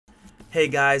Hey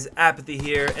guys, Apathy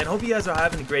here, and hope you guys are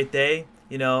having a great day.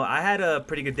 You know, I had a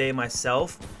pretty good day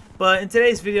myself, but in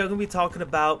today's video, I'm going to be talking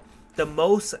about the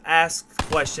most asked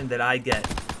question that I get,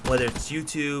 whether it's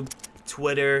YouTube,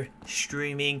 Twitter,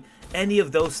 streaming, any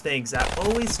of those things. I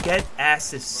always get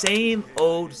asked the same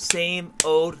old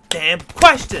damn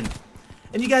question.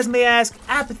 And you guys may ask,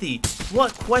 Apathy,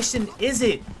 what question is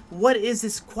it? What is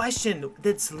this question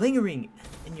that's lingering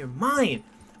in your mind?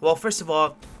 Well, first of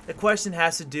all, the question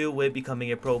has to do with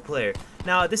becoming a pro player.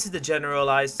 Now, this is the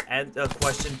generalized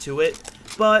question to it,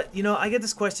 but you know, I get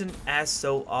this question asked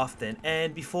so often,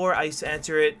 and before I used to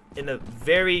answer it in a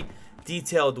very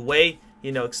detailed way,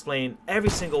 you know, explain every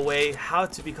single way how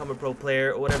to become a pro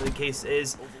player or whatever the case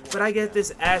is. But I get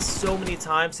this asked so many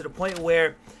times to the point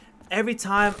where every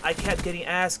time I kept getting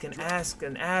asked and asked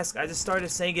and asked, I just started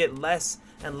saying it less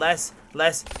and less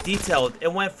detailed.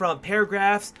 It went from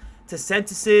paragraphs to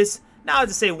sentences. Now I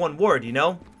just say one word, you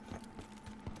know.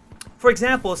 For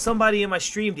example, somebody in my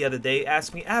stream the other day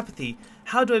asked me, Apathy,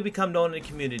 how do I become known in the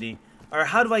community? Or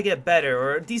how do I get better?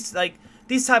 Or these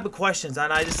type of questions.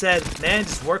 And I just said, man,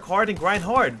 just work hard and grind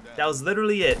hard. That was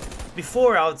literally it.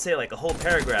 Before, I would say like a whole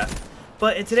paragraph.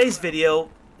 But in today's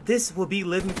video, this will be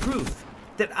living proof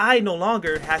that I no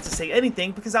longer have to say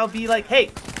anything, because I'll be like, hey,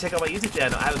 check out my YouTube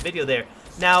channel. I have a video there.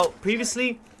 Now,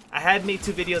 previously, I had made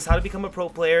 2 videos, how to become a pro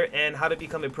player and how to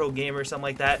become a pro gamer or something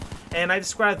like that. And I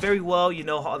described very well, you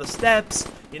know, all the steps,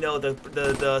 you know,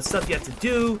 the stuff you have to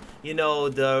do, you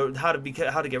know, how to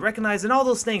get recognized and all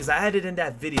those things. I added in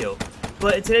that video.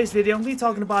 But in today's video, I'm going to be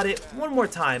talking about it one more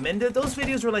time. And those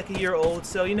videos were like a year old,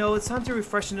 so, you know, it's time to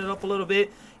refreshen it up a little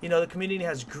bit. You know, the community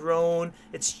has grown.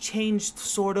 It's changed,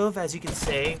 sort of, as you can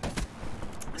say.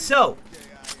 So,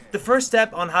 the first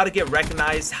step on how to get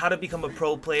recognized, how to become a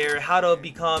pro player, how to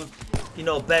become, you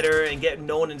know, better and get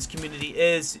known in this community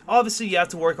is, obviously, you have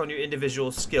to work on your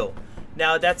individual skill.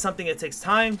 Now, that's something that takes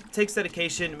time, takes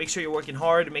dedication. Make sure you're working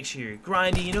hard, make sure you're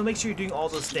grinding, you know, make sure you're doing all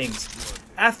those things.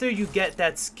 After you get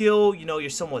that skill, you know, you're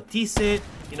somewhat decent,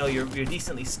 you know, you're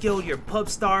decently skilled, you're a pub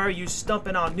star, you're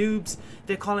stumping on noobs,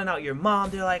 they're calling out your mom,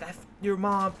 they're like, your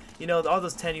mom, you know, all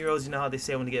those 10-year-olds, you know how they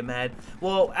say when they get mad.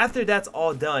 Well, after that's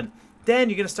all done, then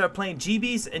you're going to start playing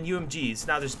GBs and UMGs.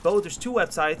 Now, there's 2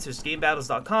 websites. There's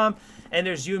GameBattles.com and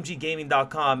there's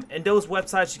UMGGaming.com. And those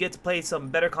websites, you get to play some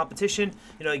better competition.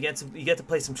 You know, you get to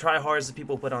play some tryhards that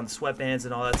people put on the sweatbands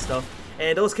and all that stuff.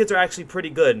 And those kids are actually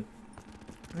pretty good.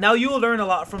 Now, you will learn a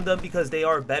lot from them because they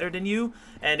are better than you,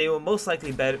 and they will most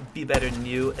likely be better than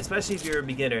you, especially if you're a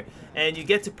beginner. And you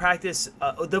get to practice.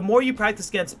 The more you practice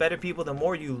against better people, the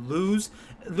more you lose.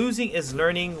 Losing is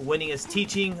learning, winning is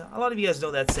teaching. A lot of you guys know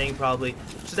that saying probably.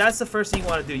 So that's the first thing you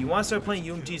want to do. You want to start playing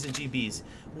UMGs and GBs.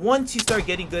 Once you start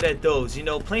getting good at those, you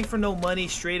know, playing for no money,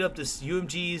 straight up this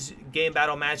UMGs, game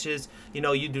battle matches, you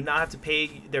know, you do not have to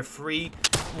pay, they're free.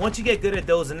 Once you get good at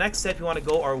those, the next step you want to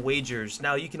go are wagers.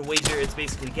 Now, you can wager, it's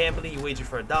basically gambling. You wager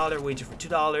for $1, wager for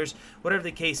 $2, whatever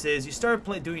the case is. You start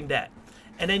doing that.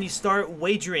 And then you start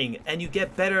wagering, and you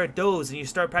get better at those, and you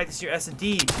start practicing your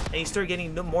S&D, and you start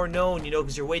getting more known, you know,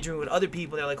 because you're wagering with other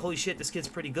people. They're like, holy shit, this kid's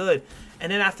pretty good. And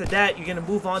then after that, you're going to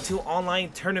move on to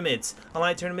online tournaments.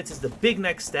 Online tournaments is the big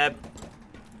next step.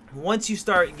 Once you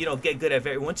start, you know, get good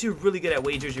at once you're really good at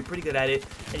wagers, you're pretty good at it,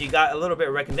 and you got a little bit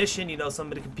of recognition, you know,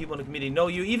 some of the people in the community know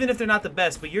you, even if they're not the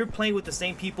best, but you're playing with the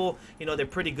same people, you know, they're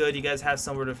pretty good, you guys have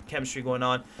some sort of chemistry going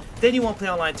on, then you want to play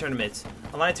online tournaments.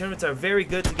 Online tournaments are very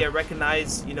good to get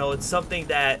recognized, you know, it's something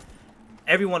that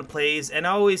everyone plays, and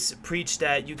I always preach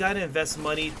that you got to invest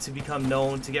money to become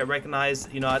known, to get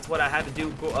recognized. You know, that's what I had to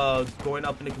do growing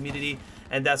up in the community,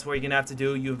 and that's what you're going to have to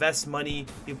do. You invest money,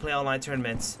 you play online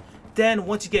tournaments. Then,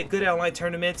 once you get good at online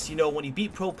tournaments, you know, when you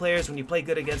beat pro players, when you play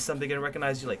good against them, they're going to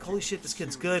recognize you like, holy shit, this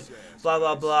kid's good, blah,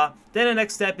 blah, blah. Then the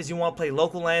next step is you want to play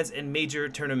local lands and major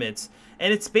tournaments.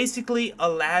 And it's basically a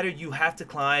ladder you have to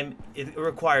climb. It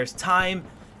requires time,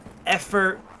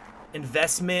 effort,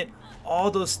 investment, all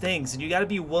those things. And you got to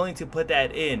be willing to put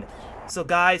that in. So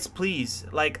guys, please,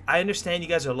 like, I understand you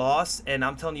guys are lost, and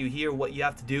I'm telling you here what you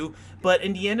have to do, but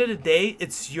in the end of the day,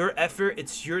 it's your effort,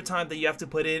 it's your time that you have to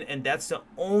put in, and that's the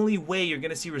only way you're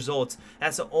gonna see results.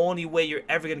 That's the only way you're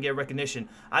ever gonna get recognition.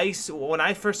 When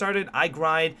I first started, I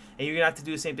grind, and you're gonna have to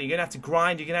do the same thing. You're gonna have to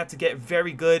grind, you're gonna have to get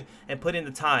very good and put in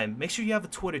the time. Make sure you have a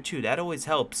Twitter too. That always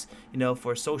helps, you know,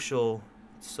 for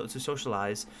to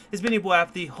socialize. It's been your boy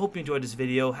Apathy. Hope you enjoyed this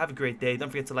video. Have a great day. Don't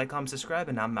forget to like, comment, subscribe,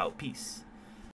 and I'm out. Peace.